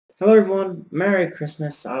Hello everyone, Merry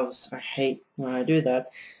Christmas. I hate when I do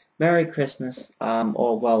that. Merry Christmas.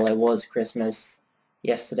 Or well, it was Christmas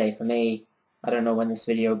yesterday for me. I don't know when this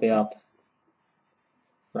video will be up.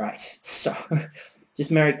 Right. So,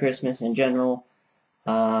 just Merry Christmas in general.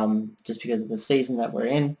 Just because of the season that we're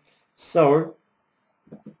in. So,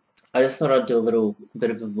 I just thought I'd do a little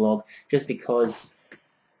bit of a vlog, just because,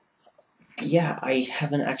 yeah, I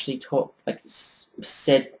haven't actually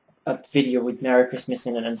said a video with Merry Christmas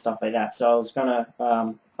in it and stuff like that. So I was gonna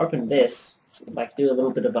open this, do a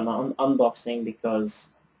little bit of an unboxing, because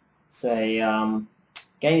it's a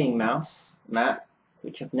gaming mouse mat,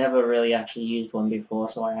 which I've never really actually used one before,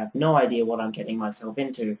 so I have no idea what I'm getting myself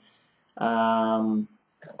into. But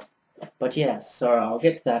yeah, so I'll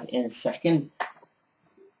get to that in a second.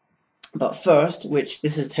 But first, which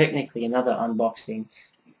this is technically another unboxing,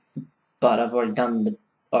 but I've already done the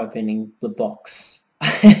opening the box.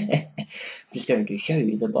 I'm just going to show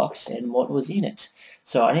you the box and what was in it.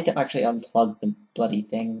 So I need to actually unplug the bloody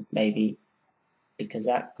thing, maybe, because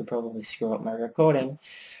that could probably screw up my recording.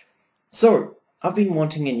 So, I've been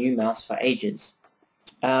wanting a new mouse for ages.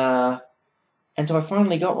 And so I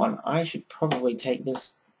finally got one. I should probably take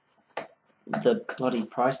the bloody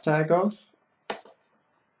price tag off.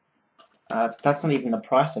 That's not even the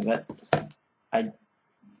price of it.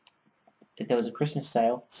 There was a Christmas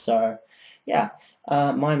sale, so yeah.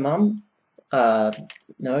 My mum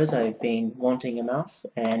knows I've been wanting a mouse,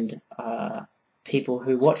 and people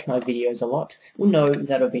who watch my videos a lot will know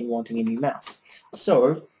that I've been wanting a new mouse.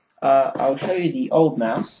 So I'll show you the old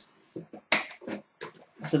mouse.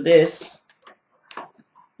 So this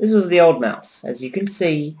was the old mouse. As you can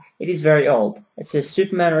see, it is very old. It says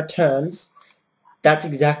Superman Returns. That's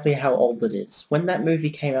exactly how old it is. When that movie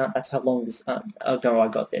came out, that's how long this ago I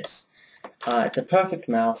got this. It's a perfect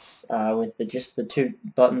mouse with just the two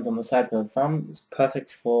buttons on the side of the thumb. It's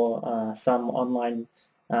perfect for some online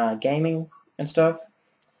gaming and stuff.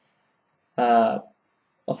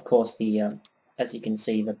 Of course, as you can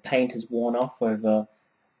see, the paint has worn off over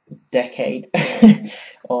a decade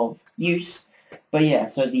of use. But yeah,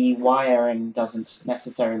 so the wiring doesn't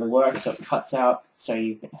necessarily work, so it cuts out. So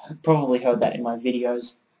you probably heard that in my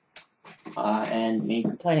videos and me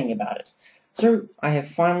complaining about it. So I have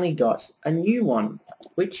finally got a new one,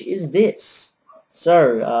 which is this.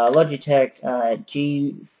 So Logitech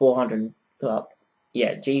G400,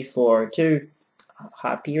 G402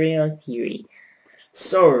 Hyperion Theory.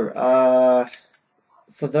 So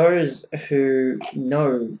for those who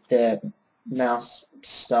know the mouse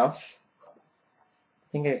stuff,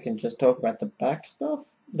 I think I can just talk about the back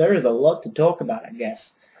stuff. There is a lot to talk about, I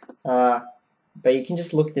guess. But you can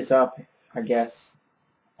just look this up, I guess.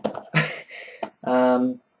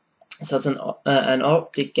 So it's an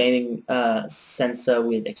optic gaming sensor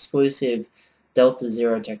with exclusive Delta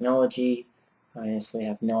Zero technology. I honestly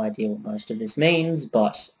have no idea what most of this means,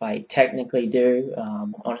 but I technically do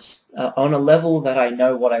on a level that I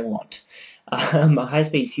know what I want. A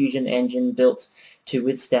high-speed fusion engine built to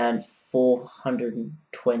withstand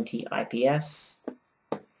 420 IPS.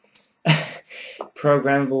 8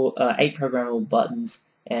 programmable buttons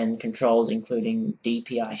and controls, including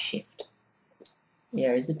DPI shift.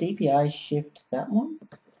 Yeah, is the DPI shift that one?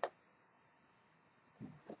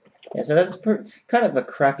 Yeah, so that's kind of a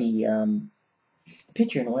crappy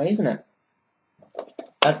picture in a way, isn't it?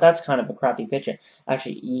 That's kind of a crappy picture.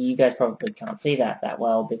 Actually, you guys probably can't see that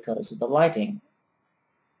well because of the lighting.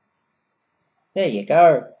 There you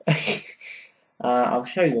go. I'll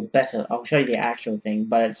show you I'll show you the actual thing,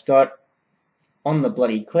 but it's got, on the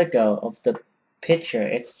bloody clicker of the picture,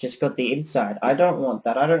 it's just got the inside. I don't want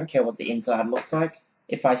that. I don't care what the inside looks like.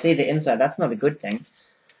 If I see the inside, that's not a good thing.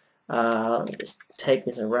 Let me just take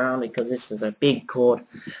this around because this is a big cord.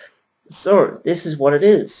 So, this is what it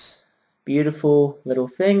is. Beautiful little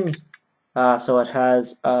thing. So it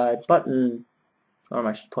has a button, what am I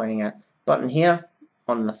actually pointing at? Button here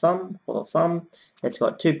on the thumb, for the thumb. It's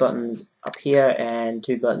got 2 buttons up here and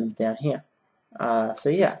 2 buttons down here. So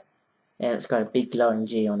yeah. And it's got a big glowing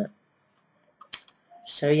G on it.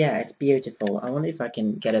 So yeah, it's beautiful. I wonder if I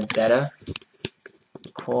can get a better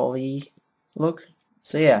quality look.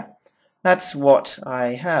 So yeah, that's what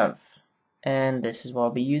I have. And this is what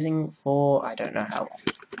I'll be using for, I don't know how long.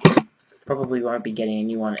 Probably won't be getting a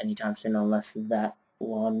new one anytime soon unless this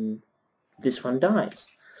one dies.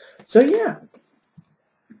 So yeah,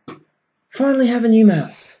 finally have a new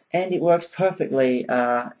mouse. And it works perfectly,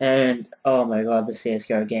 and oh my god, the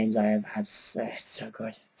CSGO games I have had, so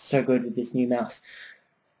good with this new mouse.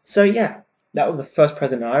 So yeah, that was the first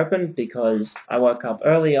present I opened, because I woke up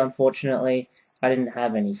early, unfortunately. I didn't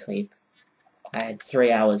have any sleep. I had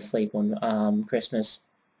 3 hours sleep on Christmas,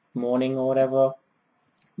 morning or whatever.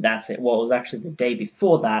 That's it. Well, it was actually the day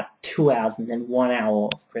before that, 2 hours and then 1 hour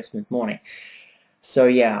of Christmas morning. So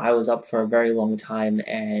yeah, I was up for a very long time,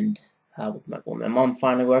 and when my mom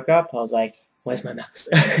finally woke up, I was like, where's my mouse?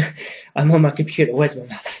 I'm on my computer, where's my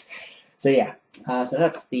mouse? So yeah, so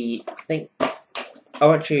that's the thing. I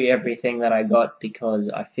won't show you everything that I got because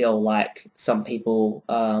I feel like some people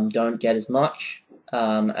don't get as much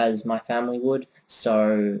as my family would,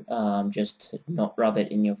 so just to not rub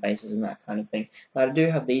it in your faces and that kind of thing. But I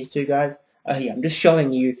do have these two guys. Yeah, I'm just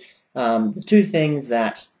showing you the two things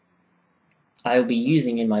that I'll be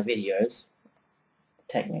using in my videos,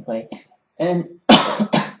 technically, and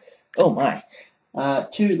oh my,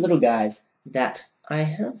 two little guys that I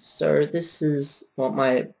have. So this is what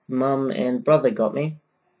my mum and brother got me.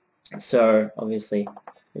 So obviously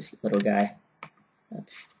this little guy,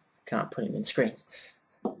 can't put him in screen.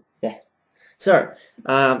 There. So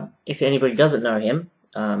if anybody doesn't know him,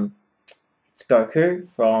 it's Goku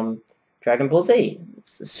from Dragon Ball Z.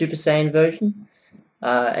 It's the Super Saiyan version.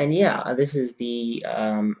 And yeah, this is the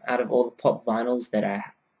out of all the pop vinyls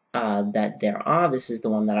that there are, this is the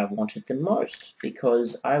one that I've wanted the most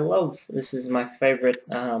because this is my favorite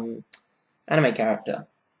anime character,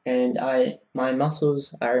 and my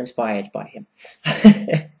muscles are inspired by him.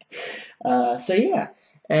 So yeah,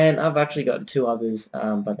 and I've actually got two others,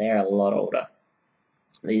 but they're a lot older.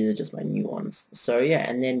 These are just my new ones. So yeah,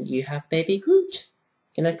 and then you have Baby Groot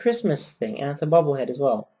in a Christmas thing, and it's a bobblehead as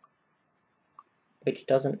well, which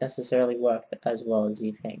doesn't necessarily work as well as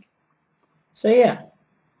you think. So yeah,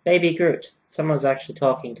 Baby Groot. Someone was actually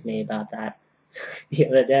talking to me about that the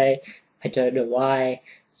other day. I don't know why.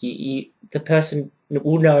 The person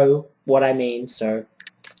will know what I mean, so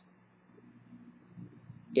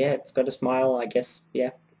yeah, it's got a smile, I guess.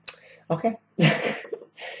 Yeah. Okay.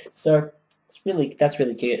 So that's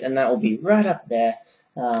really cute, and that will be right up there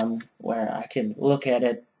where I can look at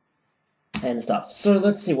it and stuff. So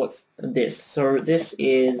let's see what's this. So this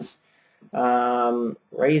is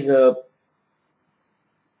Razer.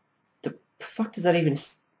 The fuck does that even?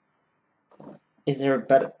 Is there a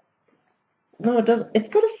better? No, it doesn't. It's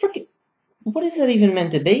got a freaking. What is that even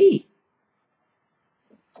meant to be?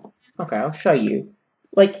 Okay, I'll show you.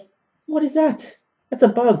 Like, what is that? That's a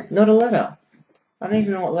bug, not a letter. I don't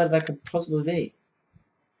even know what letter that could possibly be.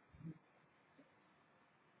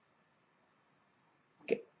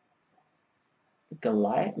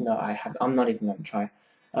 Goliath? No, I'm not even going to try.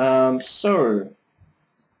 So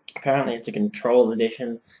apparently it's a control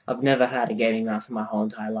edition. I've never had a gaming mouse in my whole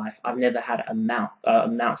entire life. I've never had a mouse. A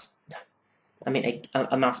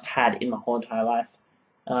mouse pad in my whole entire life.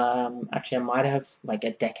 Actually, I might have like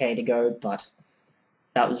a decade ago, but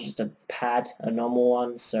that was just a pad, a normal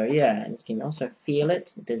one. So yeah, and you can also feel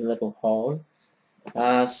it. There's a little hole.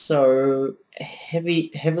 So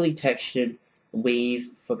heavily textured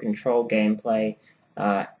weave for control gameplay.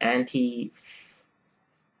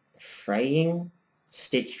 Anti-fraying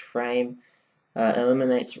stitched frame.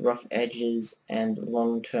 Eliminates rough edges and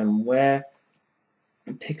long-term wear.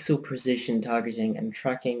 Pixel precision targeting and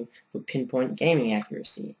tracking for pinpoint gaming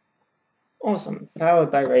accuracy. Awesome.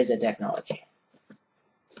 Powered by Razer technology.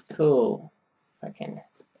 Cool. Okay.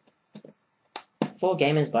 For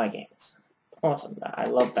gamers by gamers. Awesome. I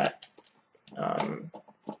love that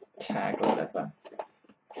tag or whatever.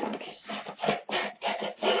 Okay.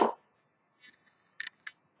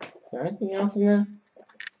 Is there anything else in there?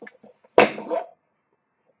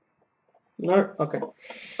 No? Okay.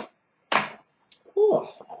 Oh,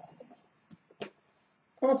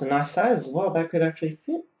 it's a nice size as well. That could actually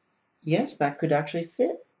fit. Yes, that could actually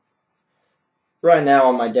fit. Right now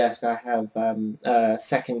on my desk I have a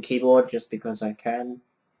second keyboard just because I can.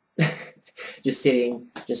 Just sitting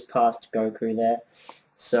just past Goku there.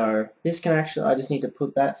 So this can actually, I just need to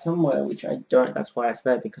put that somewhere, which I don't. That's why it's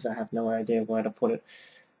there, because I have no idea where to put it.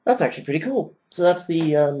 That's actually pretty cool. So that's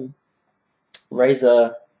the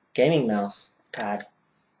Razer gaming mouse pad.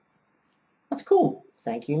 That's cool.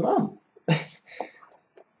 Thank you, Mum.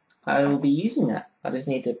 I will be using that. I just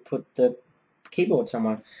need to put the keyboard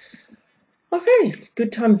somewhere. Okay,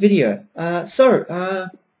 good time video. Yeah,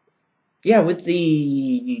 with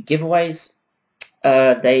the giveaways,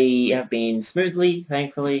 they have been smoothly,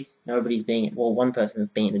 thankfully. Nobody's being, well, one person has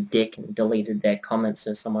been a dick and deleted their comments,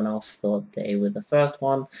 so someone else thought they were the first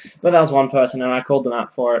one. But that was one person, and I called them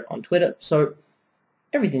out for it on Twitter, so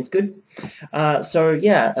everything's good. So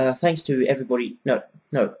yeah, thanks to everybody.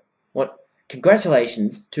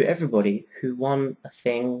 Congratulations to everybody who won a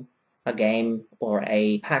thing, a game, or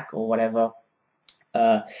a pack, or whatever.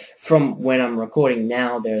 From when I'm recording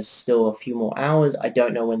now, there's still a few more hours. I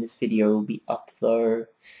don't know when this video will be up though.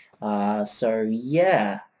 So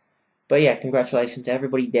yeah, But yeah, congratulations to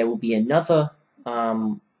everybody. There will be another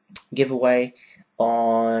giveaway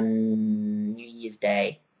on New Year's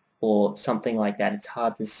Day or something like that. It's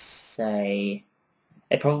hard to say.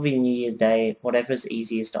 It'd probably be New Year's Day, whatever's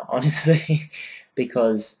easiest, honestly,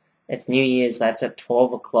 because it's New Year's, that's at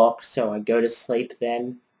 12 o'clock, so I go to sleep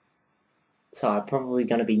then. So I'm probably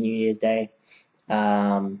going to be New Year's Day,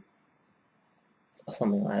 or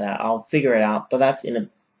something like that. I'll figure it out, but that's in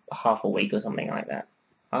half a week or something like that.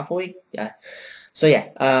 Half a week? Yeah. So yeah,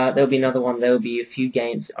 there'll be another one. There'll be a few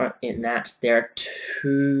games in that. There are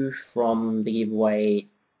 2 from the giveaway,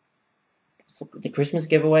 the Christmas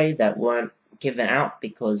giveaway, that weren't given out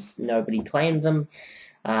because nobody claimed them.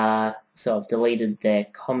 So I've deleted their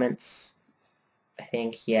comments, I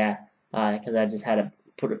think, yeah, because I just had to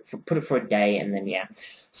put it for a day, and then yeah.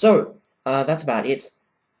 So that's about it.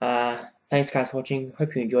 Thanks guys for watching.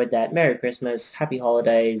 Hope you enjoyed that. Merry Christmas, Happy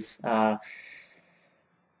Holidays,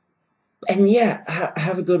 and yeah,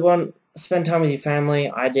 have a good one. Spend time with your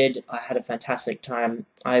family. I did. I had a fantastic time.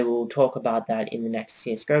 I will talk about that in the next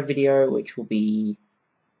CSGO video, which will be,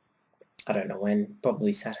 I don't know when,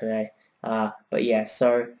 probably Saturday. But yeah,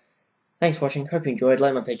 so thanks for watching. Hope you enjoyed.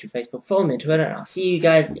 Like my page on Facebook, follow me on Twitter, and I'll see you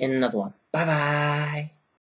guys in another one. Bye bye.